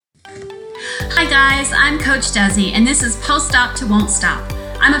Hi guys, I'm Coach Desi, and this is Post-Op to Won't Stop.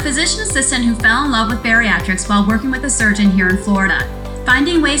 I'm a physician assistant who fell in love with bariatrics while working with a surgeon here in Florida.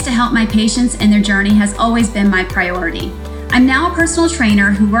 Finding ways to help my patients in their journey has always been my priority. I'm now a personal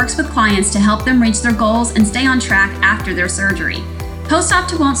trainer who works with clients to help them reach their goals and stay on track after their surgery. Post-Op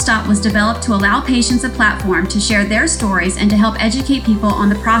to Won't Stop was developed to allow patients a platform to share their stories and to help educate people on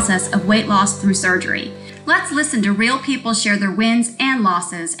the process of weight loss through surgery. Let's listen to real people share their wins and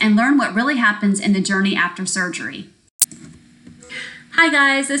losses and learn what really happens in the journey after surgery. Hi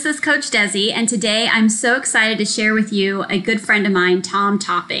guys, this is Coach Desi, and today I'm so excited to share with you a good friend of mine, Tom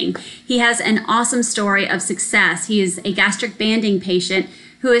Topping. He has an awesome story of success. He is a gastric banding patient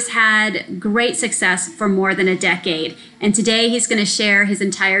who has had great success for more than a decade, and today he's going to share his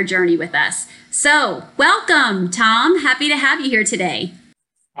entire journey with us. So, welcome, Tom. Happy to have you here today.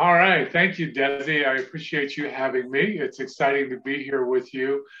 All right. Thank you, Desi. I appreciate you having me. It's exciting to be here with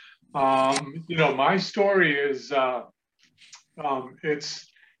you. My story is,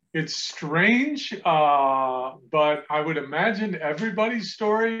 it's strange, but I would imagine everybody's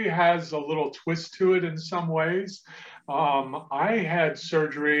story has a little twist to it in some ways. I had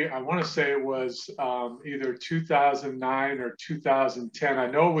surgery, I want to say it was either 2009 or 2010. I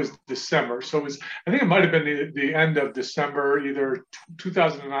know it was December. So I think it might have been the end of December, either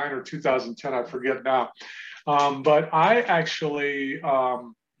 2009 or 2010. I forget now. But I actually,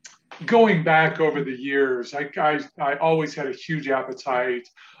 going back over the years, I always had a huge appetite.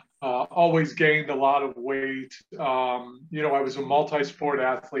 Always gained a lot of weight. I was a multi-sport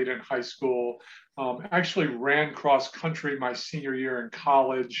athlete in high school. Actually ran cross country my senior year in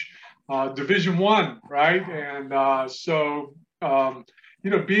college, Division I, right? And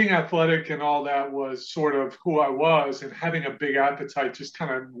being athletic and all that was sort of who I was, and having a big appetite just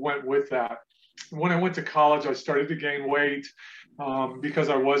kind of went with that. When I went to college, I started to gain weight because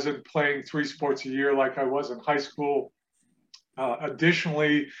I wasn't playing 3 sports a year like I was in high school.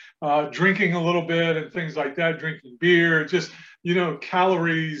 Additionally, drinking a little bit and things like that, drinking beer, just,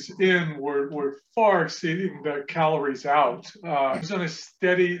 calories in were far exceeding the calories out. I was on a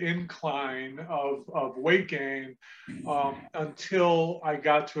steady incline of weight gain until I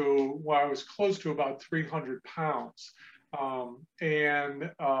got to I was close to about 300 pounds. I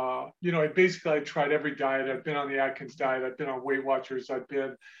tried every diet. I've been on the Atkins diet. I've been on Weight Watchers. I've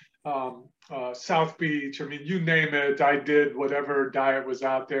been South Beach. I mean, you name it. I did whatever diet was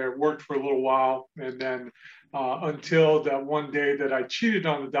out there. It worked for a little while, and then until that one day that I cheated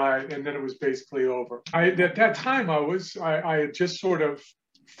on the diet, and then it was basically over. At that time, I had just sort of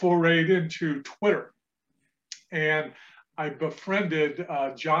forayed into Twitter, and I befriended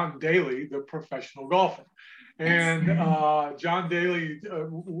John Daly, the professional golfer. And John Daly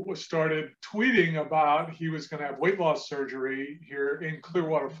started tweeting about he was going to have weight loss surgery here in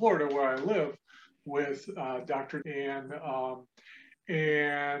Clearwater, Florida, where I live, with Dr.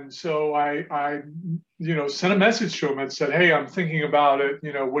 And so I sent a message to him and said, "Hey, I'm thinking about it.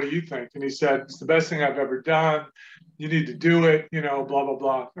 What do you think?" And he said, "It's the best thing I've ever done. You need to do it, blah, blah,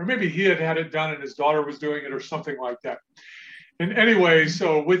 blah." Or maybe he had it done and his daughter was doing it or something like that. And anyway,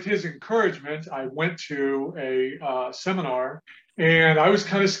 so with his encouragement, I went to a seminar, and I was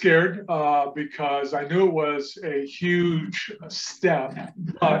kind of scared because I knew it was a huge step,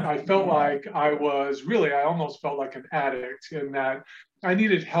 but I felt like I almost felt like an addict, in that I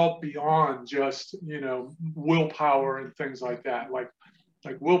needed help beyond just, willpower and things like that. Like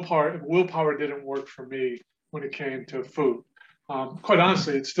willpower didn't work for me when it came to food. Quite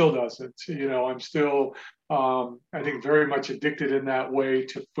honestly, it still doesn't. I'm still, I think, very much addicted in that way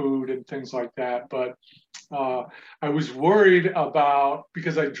to food and things like that. But I was worried about,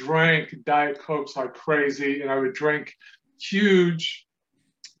 because I drank Diet Cokes like crazy, and I would drink huge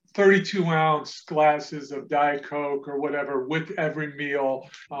 32-ounce glasses of Diet Coke or whatever with every meal,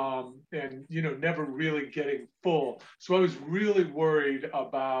 and never really getting full. So I was really worried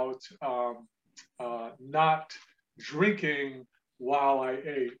about not drinking while I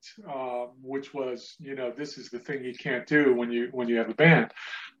ate, which was, this is the thing you can't do when you have a band.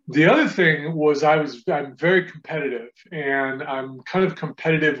 The other thing was I'm very competitive, and I'm kind of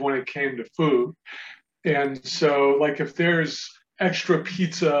competitive when it came to food. And so, like, if there's extra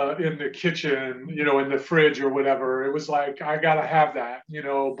pizza in the kitchen, in the fridge or whatever, it was like, I gotta have that,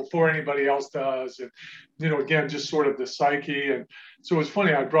 before anybody else does. And, again, just sort of the psyche. And so it was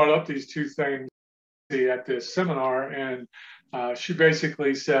funny, I brought up these two things at this seminar, and she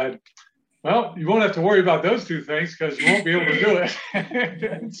basically said, "Well, you won't have to worry about those two things because you won't be able to do it."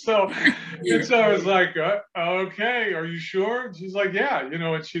 and so I was like, "Okay, are you sure?" And she's like, "Yeah,"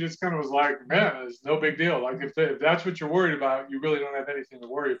 and she just kind of was like, "Man, it's no big deal. Like if that's what you're worried about, you really don't have anything to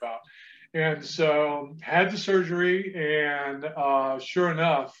worry about." And so had the surgery, and sure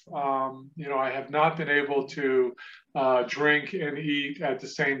enough, I have not been able to drink and eat at the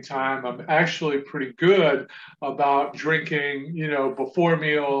same time. I'm actually pretty good about drinking, before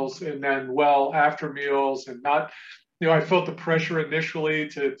meals and then well after meals, and not, I felt the pressure initially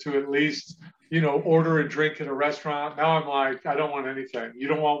to at least, order a drink at a restaurant. Now I'm like, I don't want anything. You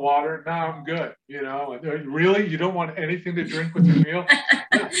don't want water? No, I'm good. Really, you don't want anything to drink with your meal?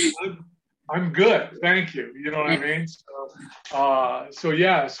 I'm good, thank you. You know what I mean? So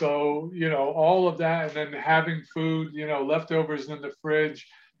yeah, so all of that, and then having food, leftovers in the fridge,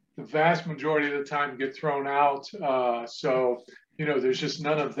 the vast majority of the time get thrown out. So there's just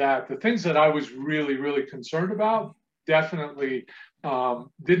none of that. The things that I was really, really concerned about definitely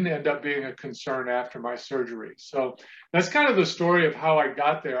didn't end up being a concern after my surgery. So that's kind of the story of how I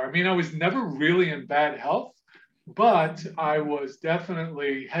got there. I mean, I was never really in bad health, but I was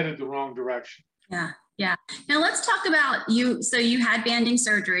definitely headed the wrong direction. Yeah, yeah. Now let's talk about you. So you had banding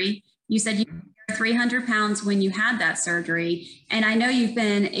surgery. You said you were 300 pounds when you had that surgery. And I know you've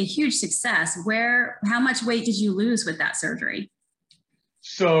been a huge success. How much weight did you lose with that surgery?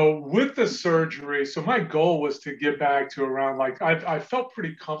 So with the surgery, so my goal was to get back to around, like, I felt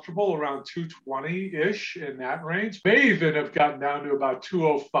pretty comfortable around 220-ish, in that range. May even have gotten down to about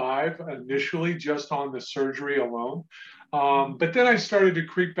 205 initially, just on the surgery alone. But then I started to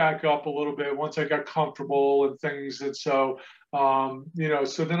creep back up a little bit once I got comfortable and things. And so,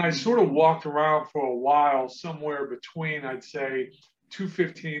 so then I sort of walked around for a while, somewhere between, I'd say,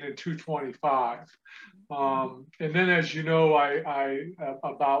 215 and 225. And then, as you know, I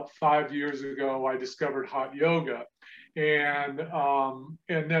about 5 years ago, I discovered hot yoga. And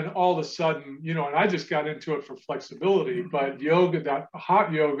then all of a sudden, and I just got into it for flexibility, but that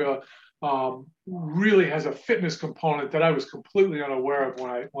hot yoga really has a fitness component that I was completely unaware of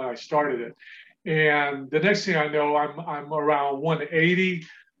when I started it. And the next thing I know, I'm around 180,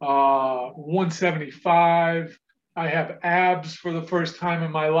 175. I have abs for the first time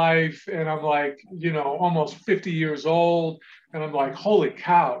in my life, and I'm like, almost 50 years old, and I'm like, holy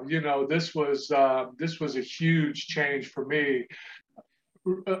cow, this was a huge change for me.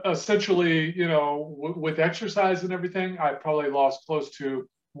 Essentially, with exercise and everything, I probably lost close to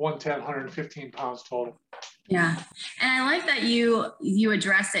 110, 115 pounds total. Yeah. And I like that you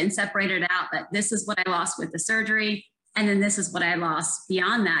addressed it and separated out that this is what I lost with the surgery, and then this is what I lost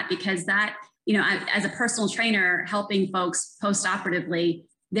beyond that, because that, as a personal trainer helping folks post-operatively,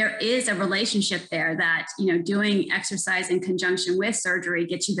 there is a relationship there that, doing exercise in conjunction with surgery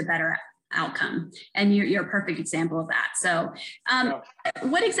gets you the better outcome. And you're a perfect example of that. So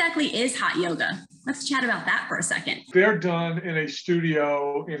what exactly is hot yoga? Let's chat about that for a second. They're done in a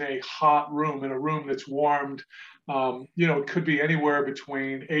studio, in a hot room, in a room that's warmed. It could be anywhere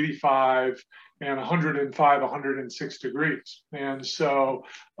between 85 and 105, 106 degrees. And so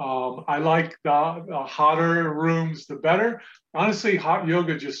I like the hotter rooms, the better. Honestly, hot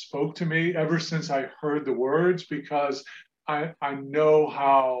yoga just spoke to me ever since I heard the words, because I know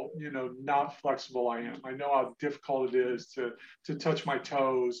how, not flexible I am. I know how difficult it is to touch my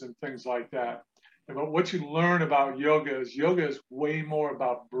toes and things like that. But what you learn about yoga is way more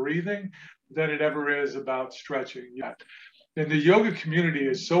about breathing than it ever is about stretching. And the yoga community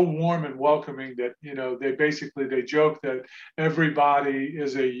is so warm and welcoming that, they joke that everybody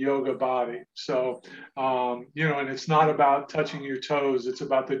is a yoga body. So, and it's not about touching your toes. It's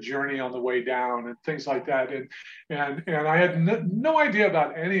about the journey on the way down and things like that. And I had no idea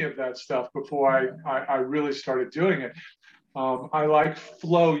about any of that stuff before I really started doing it. I like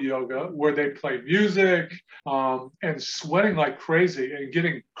flow yoga, where they play music and sweating like crazy and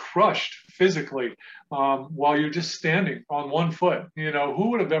getting crushed physically while you're just standing on one foot. Who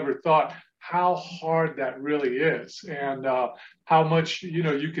would have ever thought how hard that really is, and how much,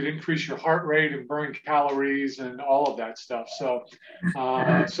 you could increase your heart rate and burn calories and all of that stuff. So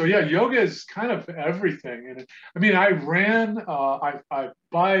yeah, yoga is kind of everything. And I mean, I ran, I've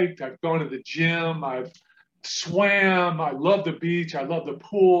biked, I've gone to the gym, I've swam, I love the beach, I love the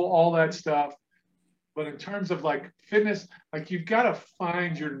pool, all that stuff. But in terms of like fitness, like, you've got to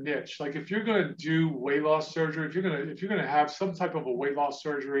find your niche. Like, if you're going to do weight loss surgery, if you're going to have some type of a weight loss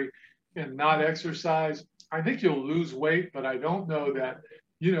surgery and not exercise, I think you'll lose weight, but I don't know that,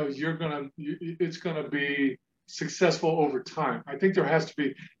 it's going to be successful over time. I think there has to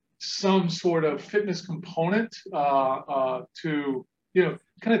be some sort of fitness component to,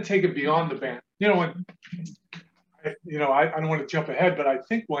 kind of take it beyond the band. I don't want to jump ahead, but I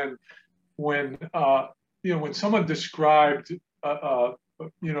think when someone described a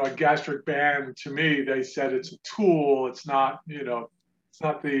gastric band to me, they said it's a tool. It's not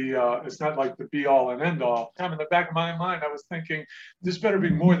it's not like the be all and end all. In the back of my mind, I was thinking this better be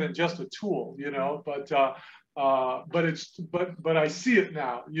more than just a tool, but I see it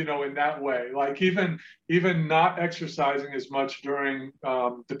now, in that way. Like even not exercising as much during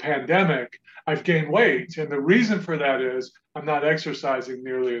the pandemic, I've gained weight, and the reason for that is I'm not exercising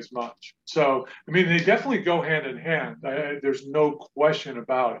nearly as much. So I mean, they definitely go hand in hand. There's no question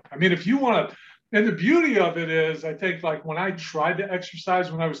about it. I mean, if you want to. And the beauty of it is, I think, like when I tried to exercise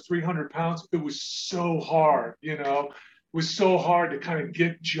when I was 300 pounds, it was so hard, It was so hard to kind of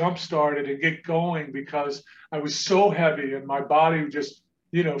get jump started and get going because I was so heavy and my body just,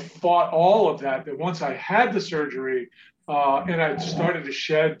 fought all of that. That once I had the surgery and I started to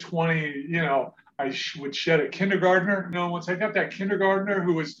shed 20, I would shed a kindergartner. Once I got that kindergartner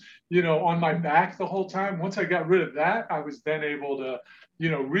who was, on my back the whole time, once I got rid of that, I was then able to,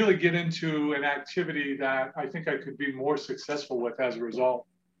 really get into an activity that I think I could be more successful with as a result.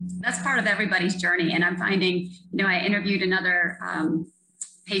 That's part of everybody's journey. And I'm finding, I interviewed another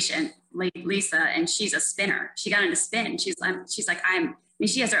patient, Lisa, and she's a spinner. She got into spin. She's like,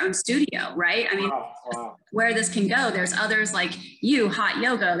 she has her own studio, right? I mean, wow. Where this can go, there's others like you, hot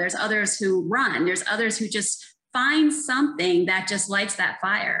yoga. There's others who run. There's others who just find something that just lights that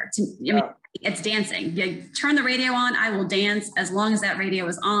fire. It's dancing. You turn the radio on, I will dance as long as that radio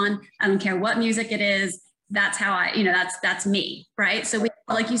is on. I don't care what music it is. That's how that's me, right? So we,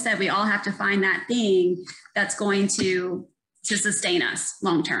 like you said, we all have to find that thing that's going to sustain us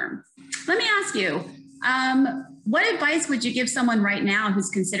long-term. Let me ask you, what advice would you give someone right now who's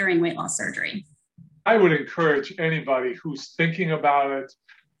considering weight loss surgery? I would encourage anybody who's thinking about it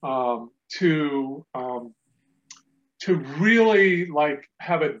to really like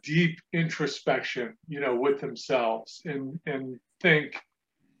have a deep introspection, with themselves and think,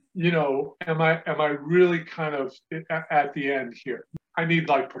 am I really kind of at the end here? I need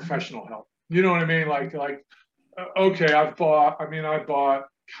like professional help. You know what I mean? Like, okay, I bought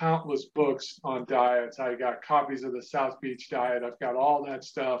countless books on diets. I got copies of the South Beach diet. I've got all that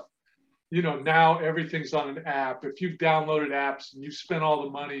stuff. Now everything's on an app. If you've downloaded apps and you've spent all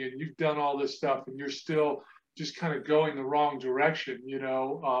the money and you've done all this stuff and you're still just kind of going the wrong direction,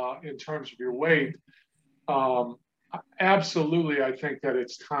 in terms of your weight, absolutely, I think that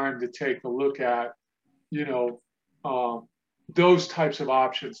it's time to take a look at, those types of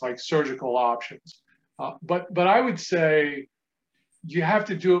options, like surgical options. But I would say you have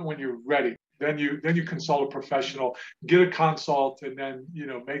to do it when you're ready. Then you consult a professional, get a consult, and then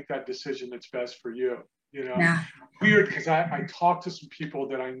make that decision that's best for you. Yeah. Weird, because I talk to some people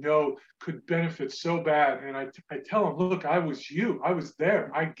that I know could benefit so bad, and I tell them, look, I was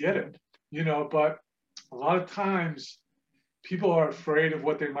there, I get it, but a lot of times people are afraid of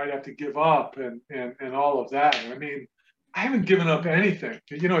what they might have to give up and all of that. I mean, I haven't given up anything.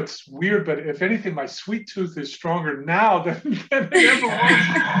 It's weird, but if anything, my sweet tooth is stronger now than it ever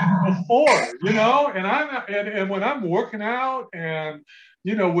was before, and when I'm working out and,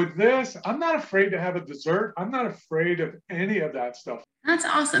 with this, I'm not afraid to have a dessert. I'm not afraid of any of that stuff. That's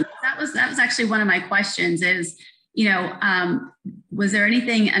awesome. That was actually one of my questions is, was there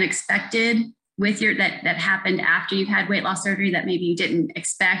anything unexpected with that happened after you've had weight loss surgery that maybe you didn't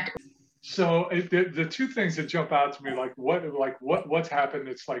expect? So the two things that jump out to me, what's happened,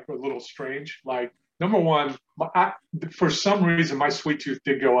 it's like a little strange. Like, number one, for some reason, my sweet tooth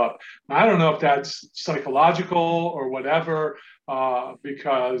did go up. I don't know if that's psychological or whatever,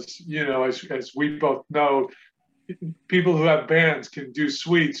 because, as we both know, people who have bands can do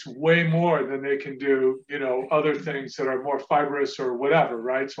sweets way more than they can do, other things that are more fibrous or whatever,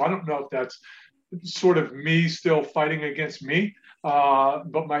 right? So I don't know if that's sort of me still fighting against me.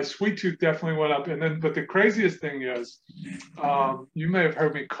 But my sweet tooth definitely went up. But the craziest thing is, you may have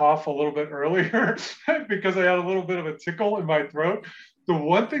heard me cough a little bit earlier because I had a little bit of a tickle in my throat. The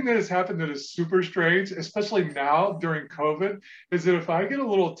one thing that has happened that is super strange, especially now during COVID, is that if I get a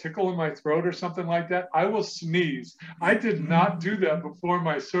little tickle in my throat or something like that, I will sneeze. I did not do that before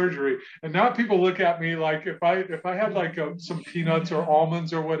my surgery. And now people look at me like if I had like some peanuts or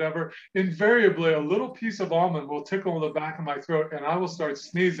almonds or whatever, invariably a little piece of almond will tickle in the back of my throat and I will start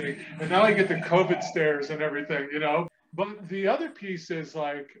sneezing. And now I get the COVID stares and everything, But the other piece is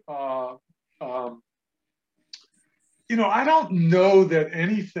like, I don't know that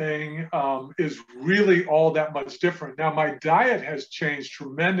anything is really all that much different. Now, my diet has changed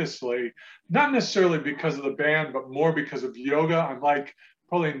tremendously, not necessarily because of the band, but more because of yoga. I'm like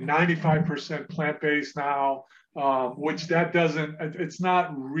probably 95% plant-based now, which that doesn't, it's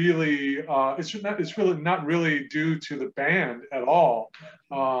not really, it's really not really due to the band at all.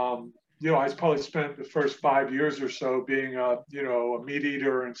 I probably spent the first 5 years or so being a meat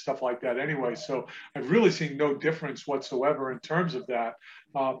eater and stuff like that anyway. So I've really seen no difference whatsoever in terms of that.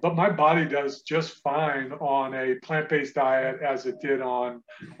 But my body does just fine on a plant-based diet as it did on,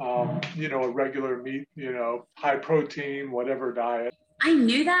 a regular meat, high protein, whatever diet. I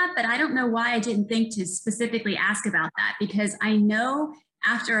knew that, but I don't know why I didn't think to specifically ask about that, because I know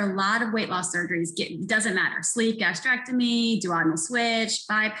after a lot of weight loss surgeries, doesn't matter, sleeve gastrectomy, duodenal switch,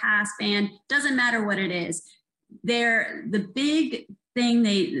 bypass band, doesn't matter what it is. The big thing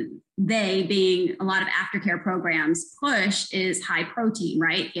they being a lot of aftercare programs push is high protein,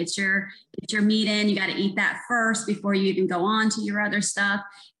 right? Get your meat in. You got to eat that first before you even go on to your other stuff.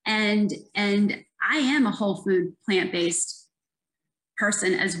 And I am a whole food plant-based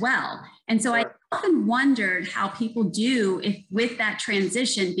person as well. And so I often wondered how people do with that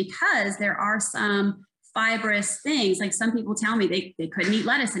transition, because there are some fibrous things. Like some people tell me they couldn't eat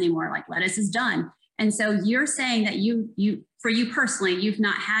lettuce anymore, like lettuce is done. And so you're saying that for you personally, you've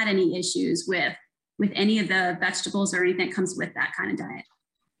not had any issues with any of the vegetables or anything that comes with that kind of diet.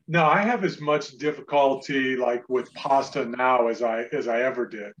 No, I have as much difficulty like with pasta now as I ever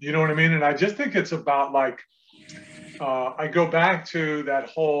did. You know what I mean? And I just think it's about like, I go back to that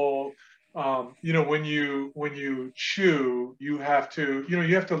whole, when you chew, you have to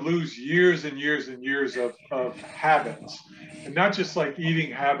lose years and years and years of habits, and not just like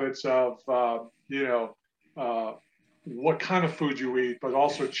eating habits of, what kind of food you eat, but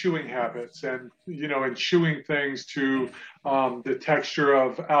also chewing habits and chewing things to the texture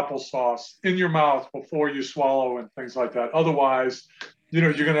of applesauce in your mouth before you swallow and things like that. Otherwise,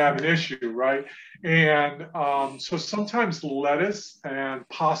 you're going to have an issue, right? And so sometimes lettuce and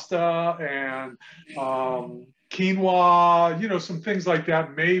pasta and quinoa, some things like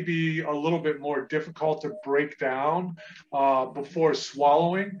that may be a little bit more difficult to break down before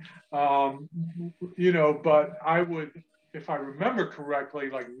swallowing. But I would, if I remember correctly,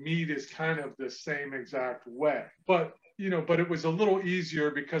 like meat is kind of the same exact way. But it was a little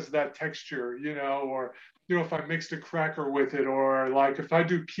easier because of that texture, or if I mixed a cracker with it, or like if I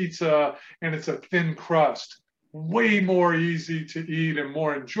do pizza and it's a thin crust, way more easy to eat and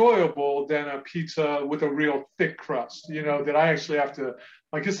more enjoyable than a pizza with a real thick crust, that I actually have to,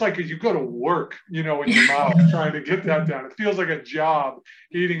 like, it's like you go to work, in your mouth trying to get that down. It feels like a job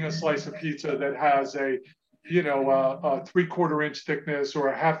eating a slice of pizza that has a 3/4 inch thickness or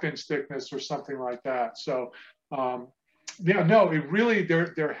a 1/2 inch thickness or something like that. So, it really,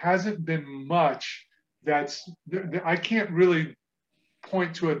 there hasn't been much I can't really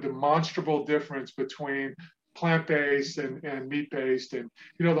point to a demonstrable difference between plant-based and meat-based and,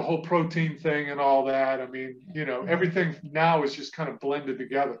 the whole protein thing and all that. I mean, everything now is just kind of blended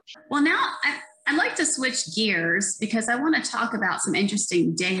together. Well, now I'd like to switch gears because I want to talk about some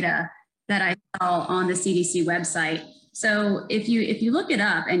interesting data that I saw on the CDC website. So if you look it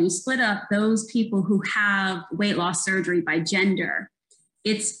up and you split up those people who have weight loss surgery by gender,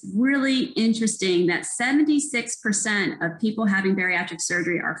 it's really interesting that 76% of people having bariatric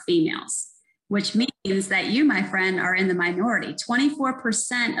surgery are females, which means that you, my friend, are in the minority.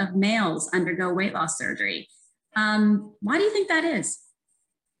 24% of males undergo weight loss surgery. Why do you think that is?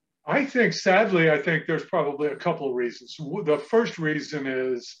 I think there's probably a couple of reasons. The first reason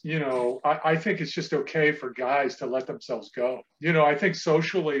is, I think it's just okay for guys to let themselves go. I think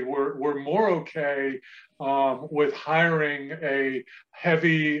socially we're more okay with hiring a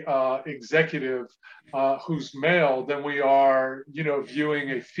heavy executive who's male than we are,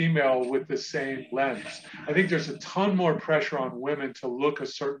 viewing a female with the same lens. I think there's a ton more pressure on women to look a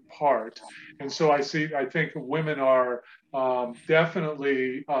certain part. And so I think women are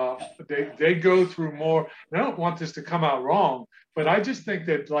definitely, they go through more, and I don't want this to come out wrong, but I just think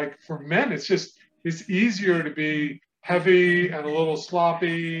that like for men, it's easier to be heavy and a little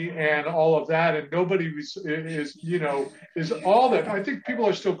sloppy and all of that. And nobody is all that. I think people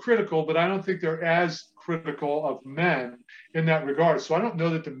are still critical, but I don't think they're as critical of men in that regard. So I don't know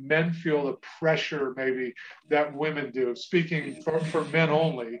that the men feel the pressure maybe that women do, speaking for men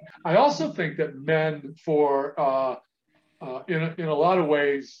only. I also think that men in a lot of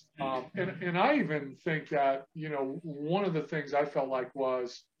ways, and I even think that, one of the things I felt like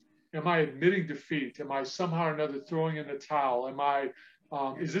was, am I admitting defeat? Am I somehow or another throwing in the towel?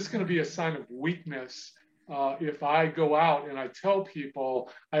 Is this going to be a sign of weakness if I go out and I tell people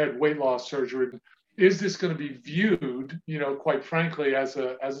I had weight loss surgery? Is this going to be viewed, quite frankly, as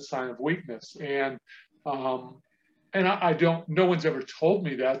a sign of weakness? And I don't. No one's ever told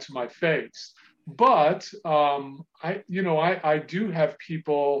me that to my face. But I do have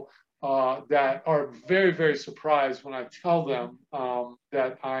people that are very, very surprised when I tell them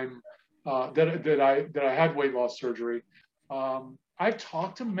that I'm that I had weight loss surgery. I've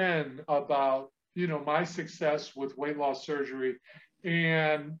talked to men about, my success with weight loss surgery,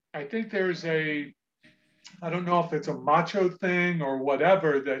 and I think I don't know if it's a macho thing or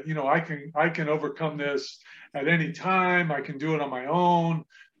whatever, that I can overcome this at any time. I can do it on my own.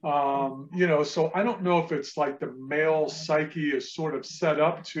 So I don't know if it's like the male psyche is sort of set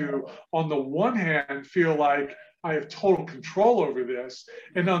up to, on the one hand, feel like I have total control over this,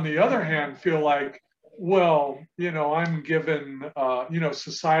 and on the other hand, feel like, well, I'm given,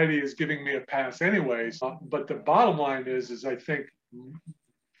 society is giving me a pass anyways. But the bottom line is I think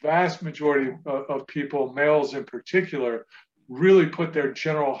vast majority of people, males in particular, really put their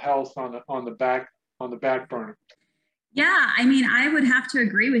general health on the back burner. Yeah, I mean, I would have to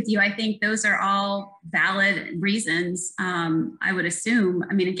agree with you. I think those are all valid reasons, I would assume.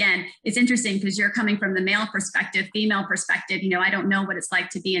 I mean, again, it's interesting because you're coming from the male perspective, female perspective. I don't know what it's like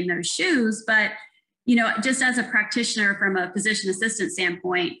to be in those shoes, but, just as a practitioner from a physician assistant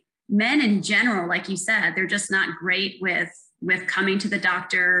standpoint, men in general, like you said, they're just not great with coming to the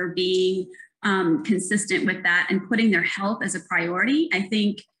doctor, being consistent with that and putting their health as a priority. I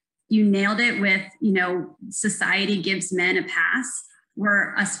think you nailed it with, society gives men a pass,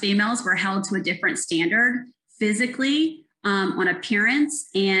 where us females were held to a different standard physically, on appearance.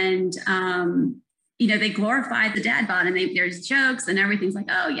 And, they glorify the dad bod, and there's jokes and everything's like,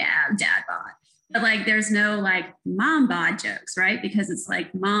 oh yeah, dad bod. But like, there's no like mom bod jokes, right? Because it's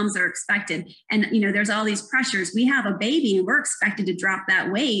like moms are expected. And, there's all these pressures. We have a baby and we're expected to drop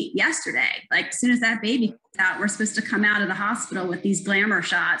that weight yesterday. Like as soon as that baby comes out, we're supposed to come out of the hospital with these glamour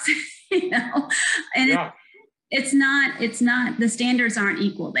shots, and yeah. It's not, the standards aren't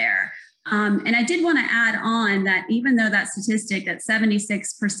equal there. And I did want to add on that even though that statistic that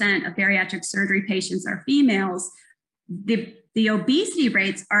 76% of bariatric surgery patients are females, the obesity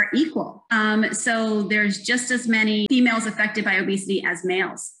rates are equal. So there's just as many females affected by obesity as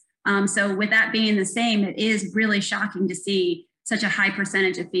males. So with that being the same, it is really shocking to see such a high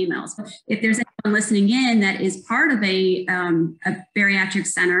percentage of females. If there's anyone listening in that is part of a bariatric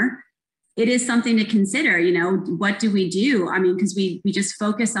center, it is something to consider. What do we do? I mean, because we just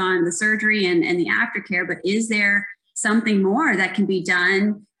focus on the surgery and the aftercare, but is there something more that can be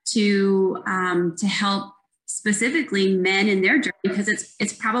done to help specifically men in their journey? Because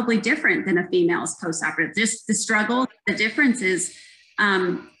it's probably different than a female's postoperative. Just the struggle, the difference is,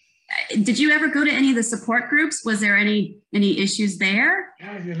 did you ever go to any of the support groups? Was there any issues there?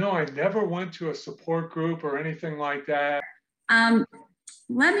 Yeah, I never went to a support group or anything like that.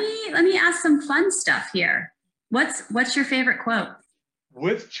 Let me ask some fun stuff here. What's your favorite quote?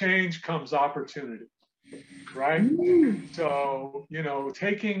 With change comes opportunity. Right? So,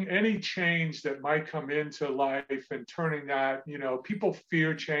 taking any change that might come into life and turning that, people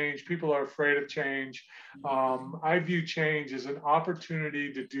fear change. People are afraid of change. I view change as an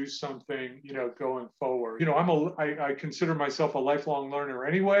opportunity to do something, going forward. I consider myself a lifelong learner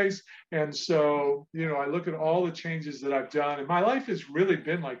anyways. And so, I look at all the changes that I've done, and my life has really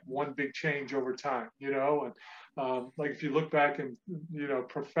been like one big change over time, and like if you look back and,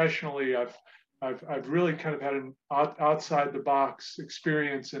 professionally, I've really kind of had an outside the box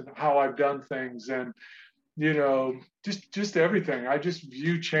experience in how I've done things, and just everything. I just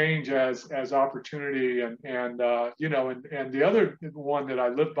view change as opportunity, and the other one that I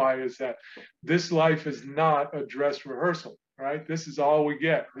live by is that this life is not a dress rehearsal, right? This is all we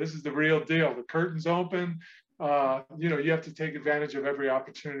get. This is the real deal. The curtain's open. You have to take advantage of every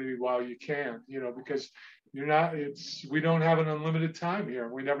opportunity while you can, because we don't have an unlimited time here.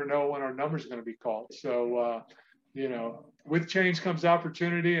 We never know when our number is going to be called. So, with change comes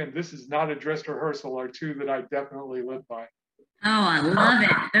opportunity, and this is not a dress rehearsal, are two that I definitely live by. Oh, I love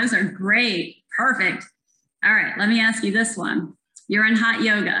it. Those are great. Perfect. All right. Let me ask you this one. You're in hot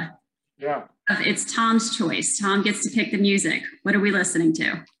yoga. Yeah. It's Tom's choice. Tom gets to pick the music. What are we listening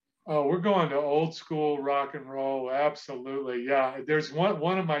to? Oh, we're going to old school rock and roll. Absolutely. Yeah. There's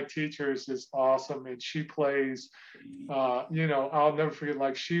one of my teachers is awesome, and she plays, I'll never forget,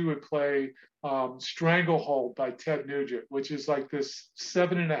 like she would play Stranglehold by Ted Nugent, which is like this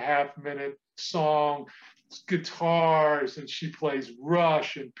 7.5 minute song, guitars, and she plays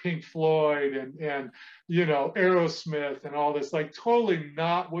Rush and Pink Floyd and Aerosmith and all this, like totally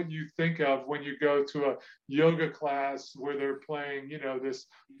not what you think of when you go to a yoga class where they're playing, this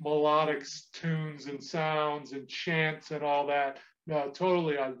melodic tunes and sounds and chants and all that. No,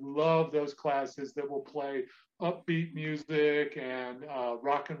 totally. I love those classes that will play upbeat music and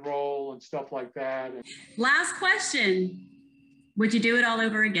rock and roll and stuff like that. Last question. Would you do it all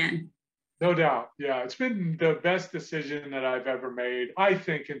over again? No doubt. Yeah, it's been the best decision that I've ever made, I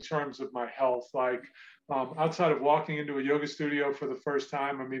think, in terms of my health. Like outside of walking into a yoga studio for the first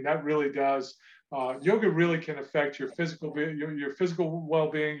time, I mean, that really does. Yoga really can affect your physical, your physical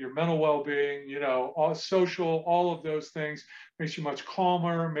well-being, your mental well-being. All social, all of those things makes you much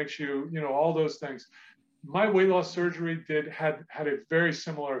calmer, makes you, all those things. My weight loss surgery had a very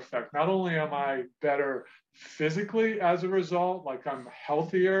similar effect. Not only am I better physically as a result, like I'm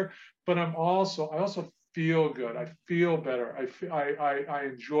healthier, but I also feel good. I feel better. I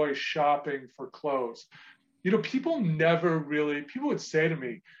enjoy shopping for clothes. People would say to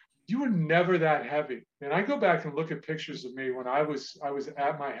me, you were never that heavy. And I go back and look at pictures of me when I was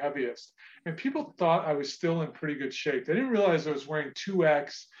at my heaviest, and people thought I was still in pretty good shape. They didn't realize I was wearing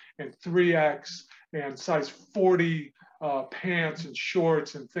 2X and 3X and size 40 pants and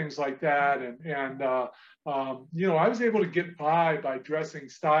shorts and things like that. I was able to get by dressing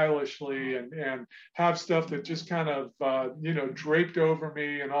stylishly and have stuff that just kind of, draped over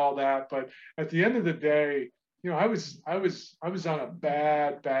me and all that. But at the end of the day, I was on a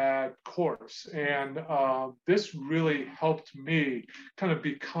bad course, and this really helped me kind of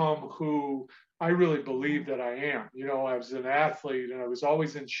become who I really believe that I am. I was an athlete and I was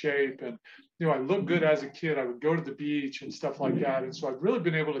always in shape, and I looked good as a kid. I would go to the beach and stuff like that, and so I've really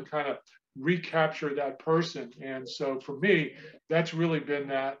been able to kind of recapture that person. And so for me, that's really been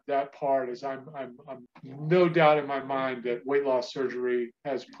that part. Is I'm no doubt in my mind that weight loss surgery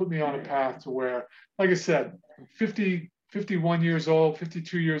has put me on a path to where, like I said, I'm 51 years old,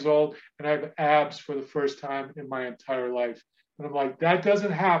 52 years old, and I have abs for the first time in my entire life. And I'm like, that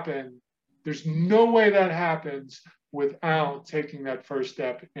doesn't happen. There's no way that happens without taking that first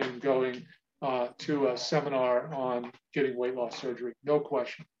step and going to a seminar on getting weight loss surgery. No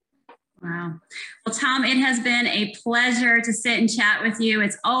question. Wow. Well, Tom, it has been a pleasure to sit and chat with you.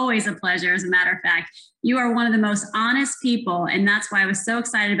 It's always a pleasure. As a matter of fact, you are one of the most honest people. And that's why I was so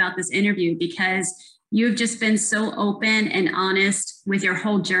excited about this interview, because you've just been so open and honest with your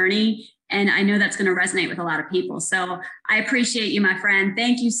whole journey. And I know that's going to resonate with a lot of people. So I appreciate you, my friend.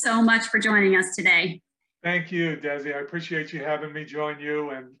 Thank you so much for joining us today. Thank you, Desi. I appreciate you having me join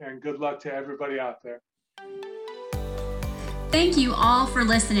you, and good luck to everybody out there. Thank you all for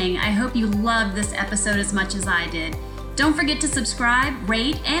listening. I hope you loved this episode as much as I did. Don't forget to subscribe,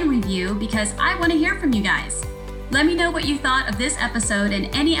 rate, and review, because I want to hear from you guys. Let me know what you thought of this episode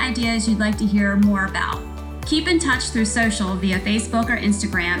and any ideas you'd like to hear more about. Keep in touch through social via Facebook or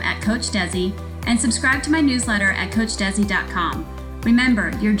Instagram at Coach Desi, and subscribe to my newsletter at CoachDesi.com. Remember,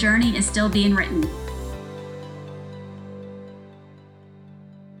 your journey is still being written.